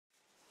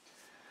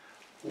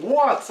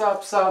What's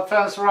up Saab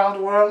fans around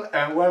the world,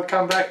 and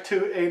welcome back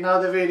to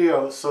another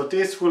video. So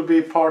this will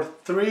be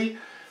part 3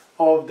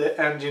 of the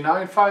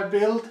ng9-5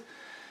 build.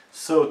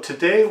 So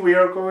today we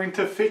are going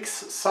to fix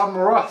some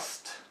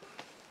rust.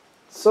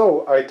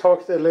 So I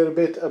talked a little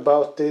bit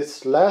about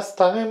this last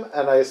time,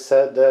 and I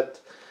said that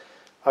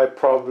I'm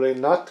probably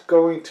not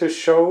going to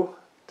show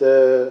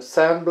the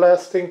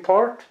sandblasting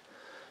part,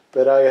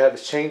 but I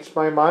have changed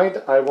my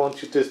mind. I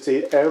want you to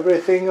see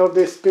everything of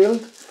this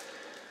build.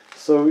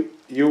 So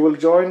you will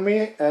join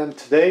me, and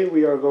today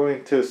we are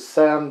going to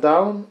sand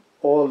down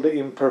all the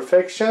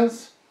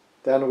imperfections,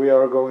 then we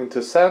are going to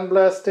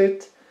sandblast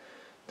it,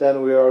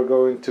 then we are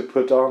going to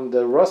put on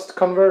the rust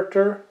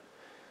converter,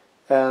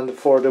 and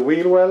for the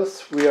wheel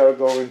wells we are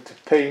going to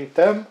paint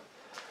them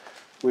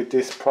with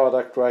this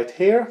product right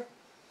here.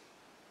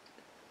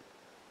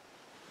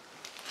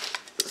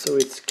 So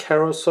it's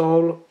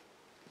Carousel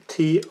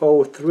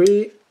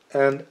TO3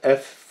 and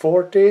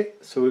F40.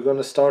 So we're going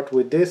to start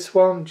with this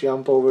one,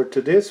 jump over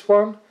to this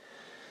one,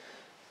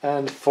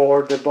 and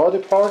for the body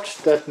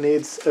parts that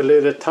needs a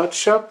little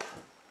touch up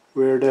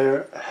where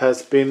there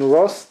has been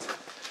rust,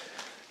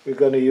 we're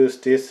going to use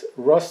this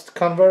rust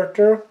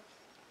converter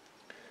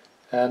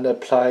and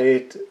apply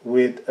it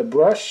with a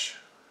brush,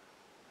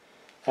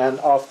 and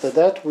after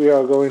that we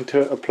are going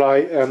to apply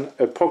an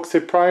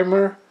epoxy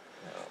primer,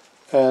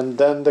 and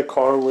then the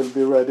car will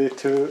be ready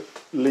to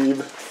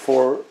leave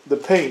for the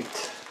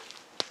paint.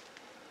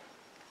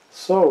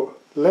 So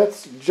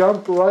let's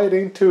jump right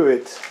into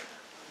it.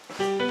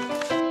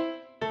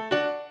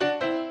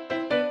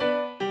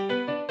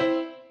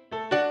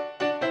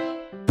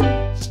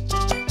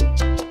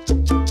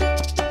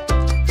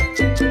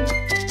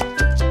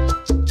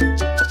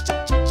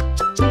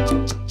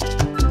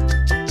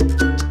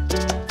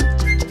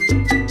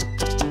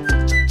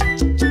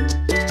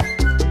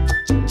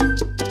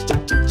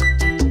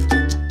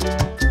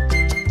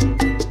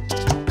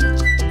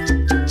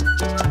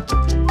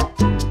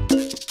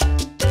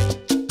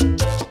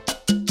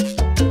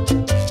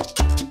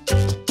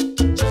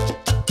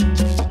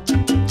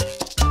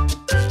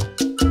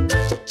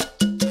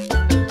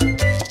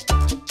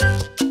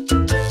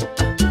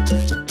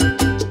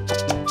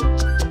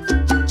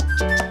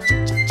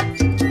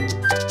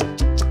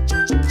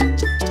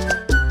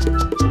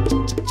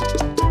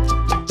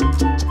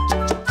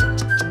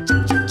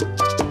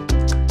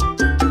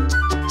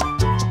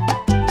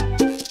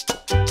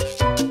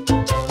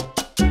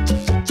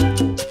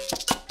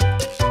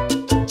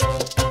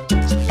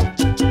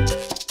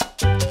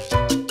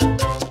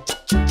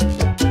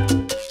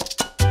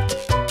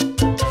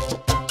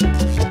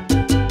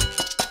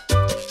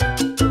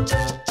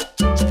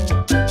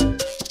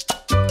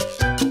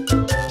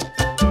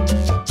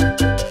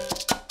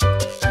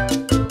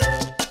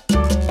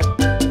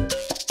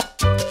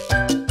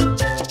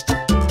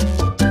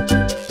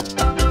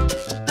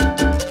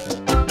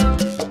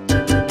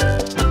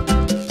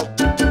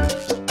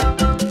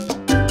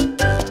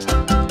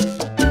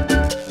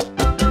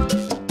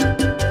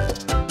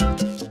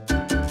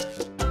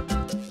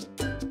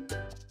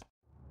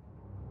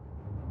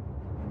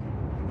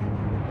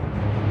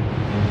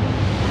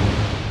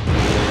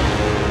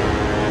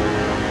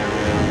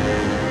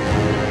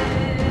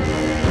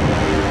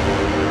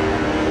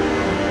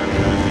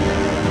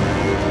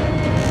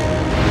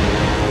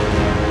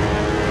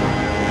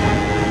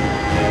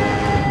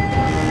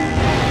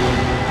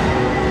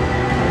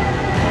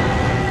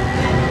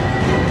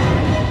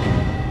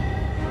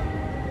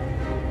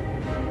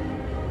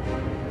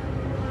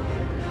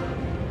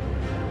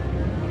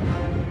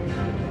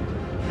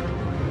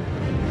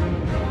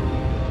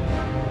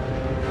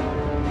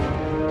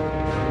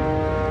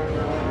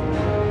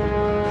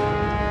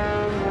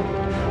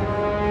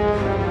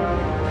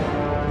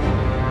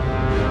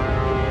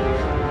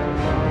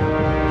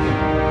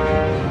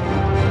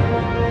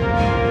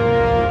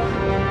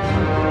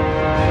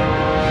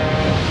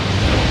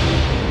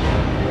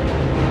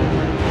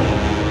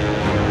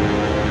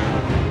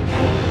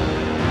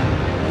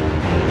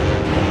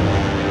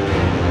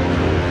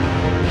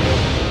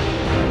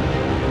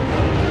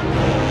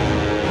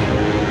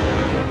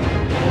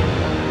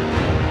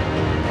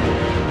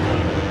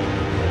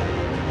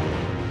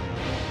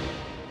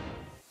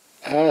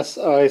 As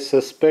I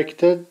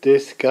suspected,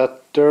 this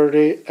got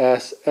dirty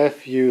as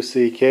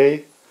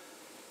fuck,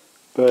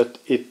 but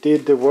it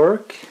did the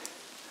work.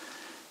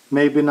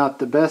 Maybe not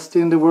the best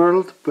in the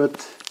world, but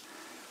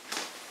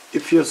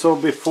if you saw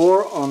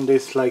before on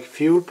this like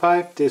fuel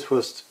pipe, this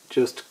was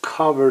just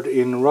covered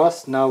in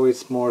rust. Now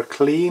it's more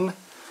clean.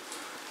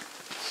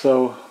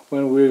 So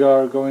when we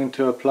are going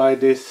to apply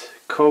this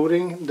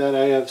coating that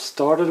I have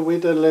started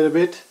with a little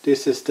bit,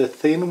 this is the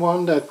thin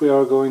one that we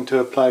are going to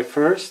apply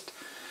first.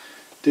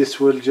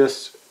 This will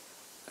just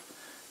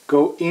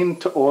go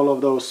into all of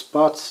those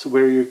spots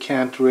where you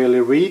can't really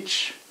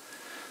reach.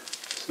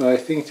 So I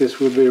think this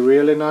will be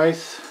really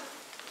nice.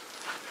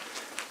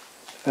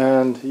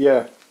 And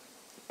yeah,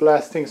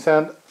 blasting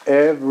sand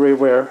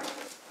everywhere.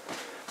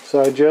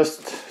 So I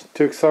just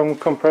took some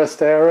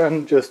compressed air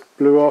and just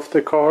blew off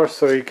the car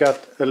so it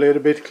got a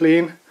little bit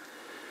clean.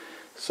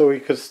 So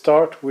we could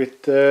start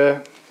with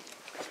the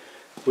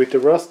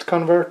rust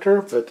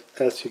converter, but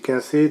as you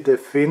can see, the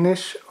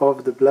finish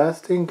of the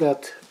blasting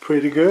got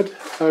pretty good,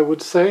 I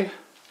would say.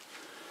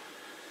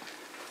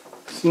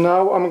 So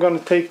now I'm gonna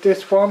take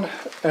this one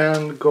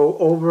and go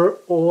over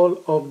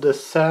all of the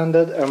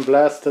sanded and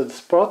blasted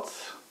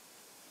spots,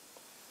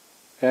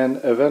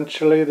 and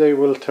eventually they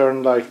will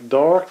turn like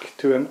dark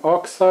to an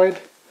oxide,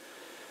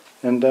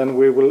 and then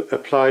we will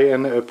apply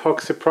an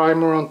epoxy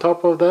primer on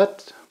top of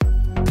that.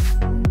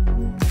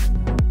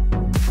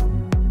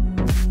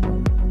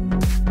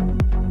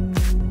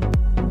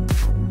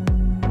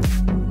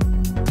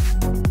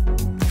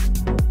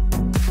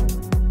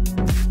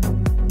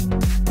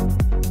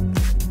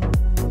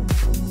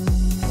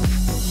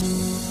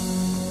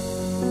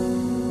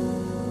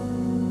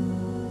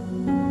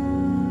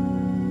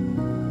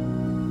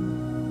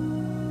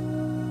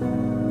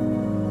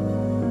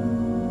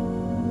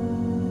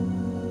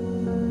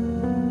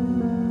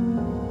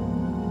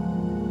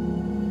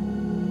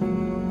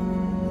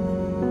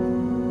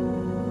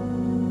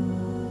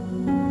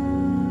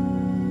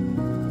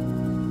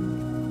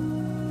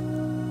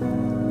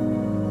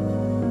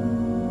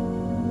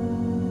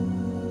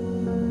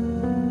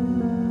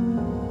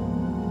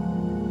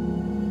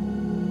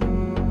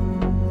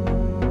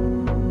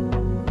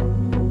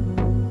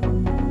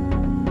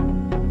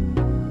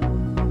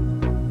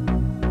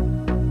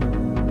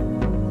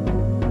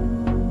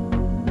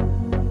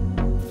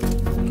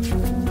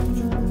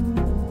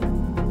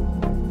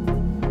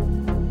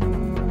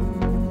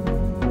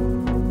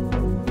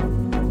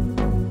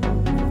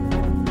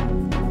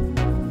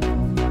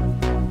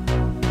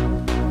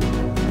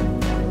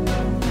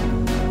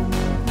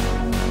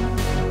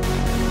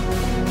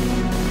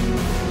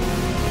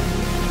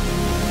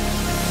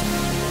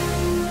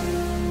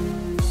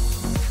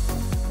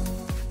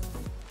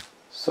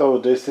 So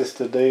this is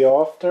the day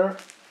after,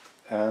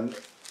 and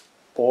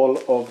all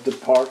of the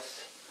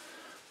parts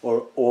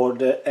or all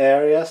the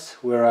areas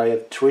where I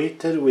have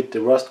treated with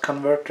the rust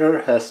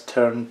converter has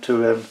turned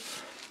to a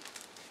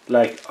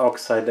like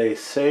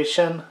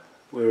oxidization,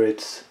 where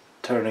it's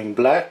turning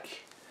black.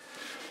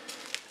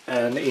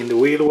 And in the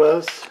wheel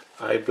wells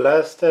I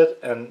blasted,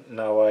 and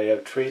now I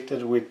have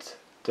treated with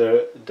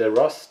the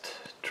rust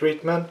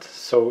treatment,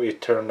 so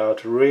it turned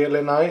out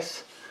really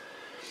nice.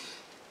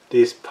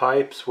 These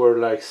pipes were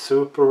like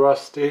super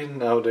rusty,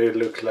 now they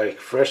look like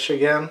fresh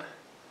again.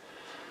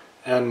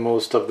 And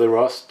most of the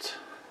rust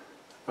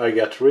I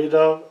got rid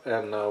of,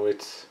 and now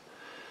it's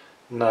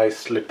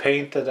nicely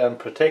painted and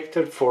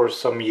protected for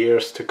some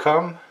years to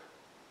come.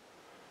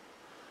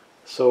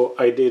 So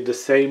I did the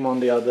same on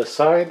the other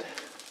side.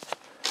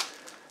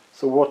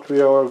 So what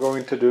we are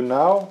going to do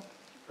now,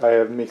 I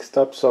have mixed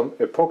up some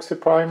epoxy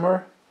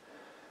primer.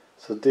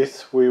 So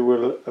this we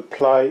will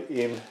apply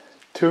in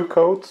 2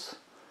 coats.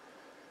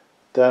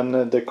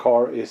 Then the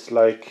car is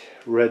like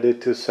ready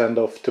to send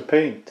off to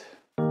paint.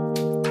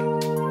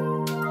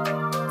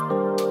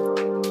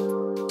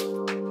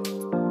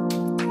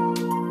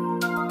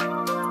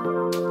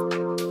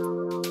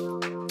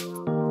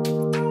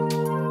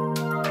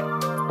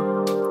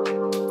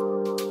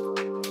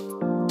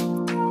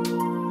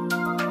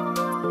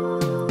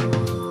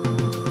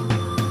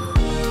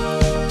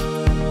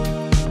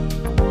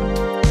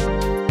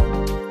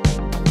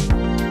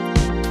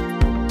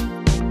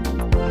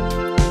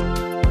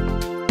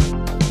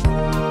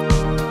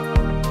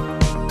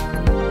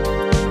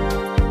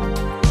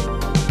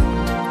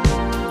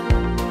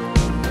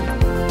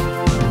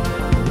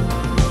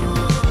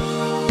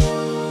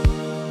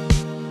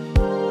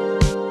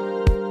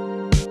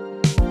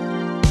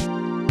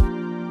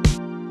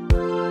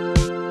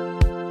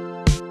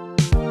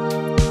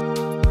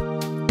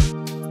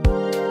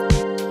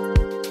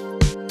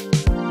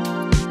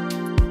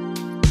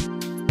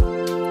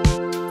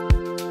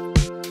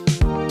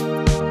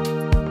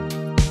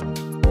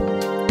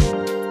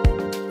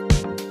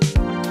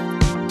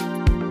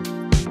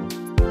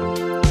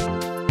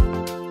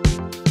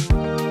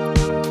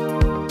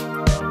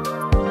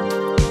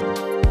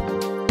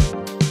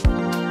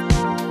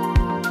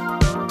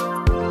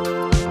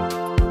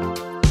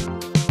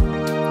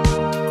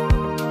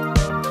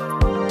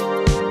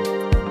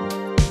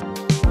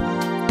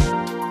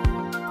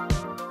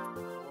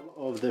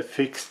 The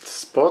fixed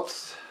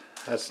spots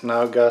has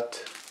now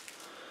got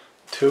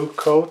 2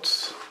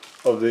 coats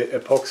of the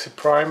epoxy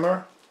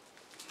primer,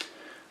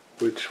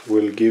 which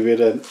will give it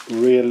a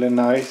really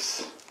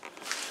nice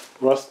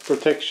rust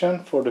protection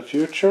for the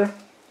future.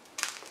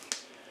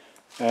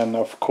 And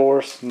of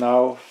course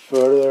now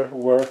further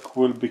work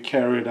will be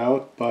carried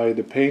out by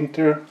the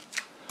painter,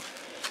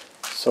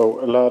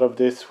 so a lot of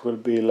this will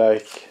be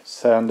like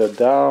sanded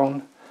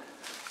down,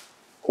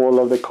 all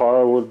of the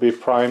car will be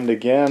primed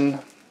again,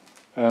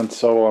 and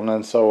so on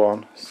and so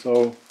on.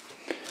 So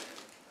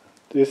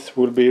this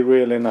will be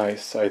really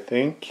nice, I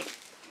think.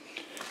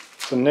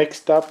 So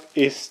next up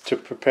is to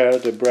prepare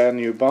the brand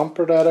new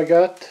bumper that I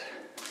got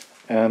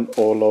and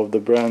all of the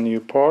brand new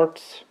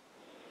parts.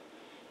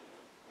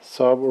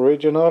 Saab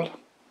original.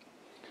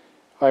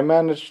 I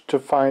managed to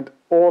find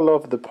all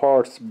of the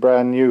parts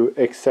brand new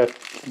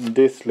except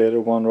this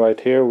little one right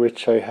here,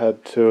 which I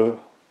had to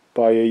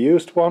buy a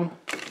used one.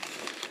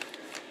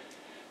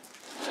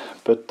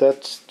 But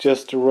that's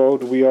just the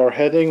road we are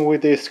heading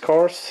with these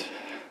cars.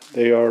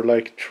 They are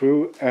like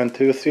true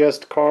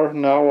enthusiast car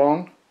now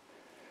on.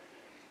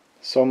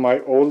 So my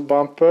old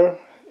bumper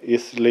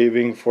is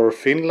leaving for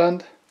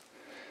Finland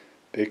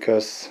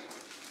because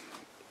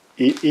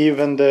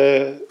even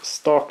the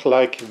stock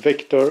like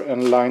Victor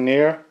and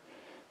Linear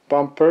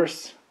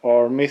bumpers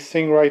are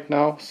missing right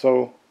now,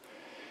 so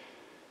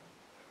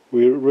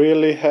we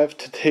really have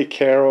to take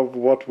care of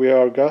what we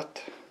are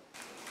got.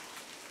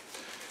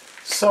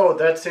 So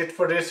that's it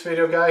for this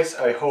video, guys.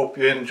 I hope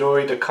you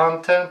enjoyed the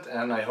content,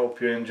 and I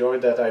hope you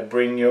enjoyed that I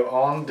bring you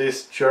on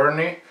this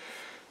journey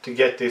to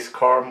get this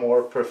car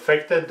more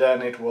perfected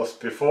than it was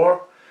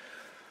before.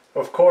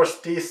 Of course,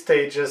 these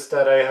stages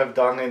that I have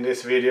done in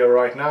this video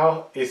right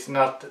now is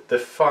not the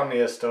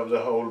funniest of the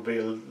whole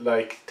build.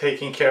 Like,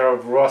 taking care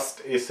of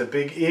rust is a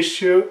big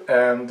issue,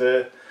 and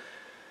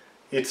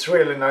it's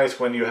really nice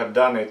when you have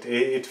done it.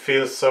 It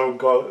feels so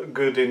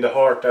good in the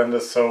heart and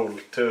the soul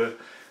to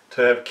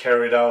have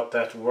carried out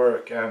that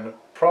work, and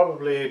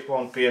probably it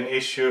won't be an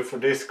issue for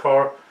this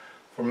car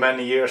for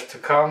many years to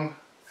come,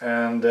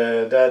 and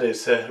that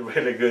is a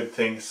really good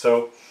thing.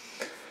 So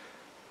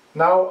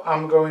now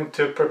I'm going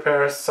to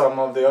prepare some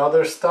of the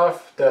other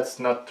stuff that's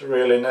not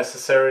really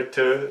necessary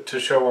to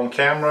show on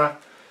camera.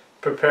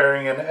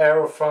 Preparing an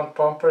Aero front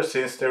bumper,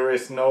 since there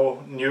is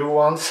no new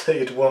ones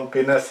it won't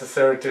be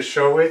necessary to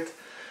show it,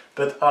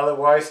 but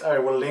otherwise I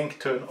will link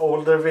to an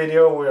older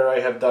video where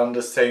I have done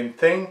the same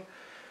thing.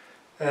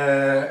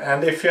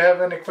 And if you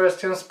have any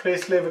questions,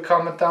 please leave a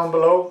comment down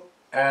below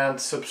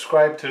and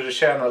subscribe to the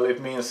channel. It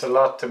means a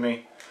lot to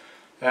me.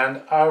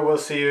 And I will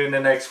see you in the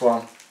next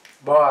one.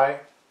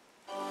 Bye!